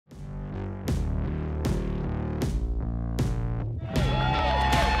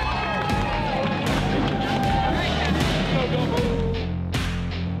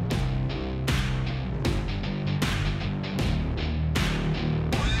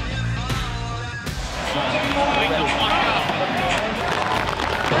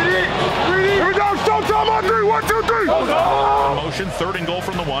Showtime on 3, 1, 2, 3. In motion, 3rd and goal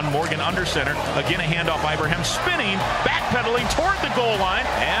from the 1. Morgan under center. Again, a handoff. Ibrahim spinning, backpedaling toward the goal line.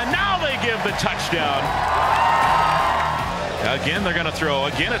 And now they give the touchdown. Again, they're going to throw.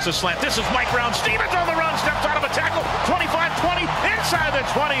 Again, it's a slant. This is Mike Brown-Stevens on the run. Steps out of a tackle. 25-20, inside the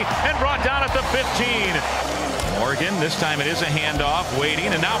 20, and brought down at the 15. Morgan, this time it is a handoff, waiting,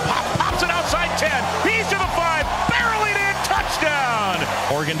 and now pops it outside 10. He's to the 5, barreling in, touchdown.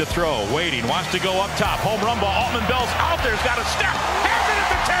 Morgan to throw, waiting, wants to go up top. Home run ball, Altman Bell's out there, he's got a step, has it at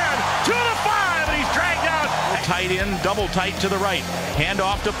the 10, to the 5, and he's dragged out. Tight end, double tight to the right.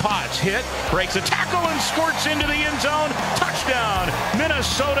 Handoff to Potts, hit, breaks a tackle and squirts into the end zone. Touchdown,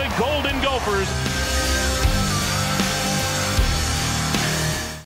 Minnesota Golden Gophers.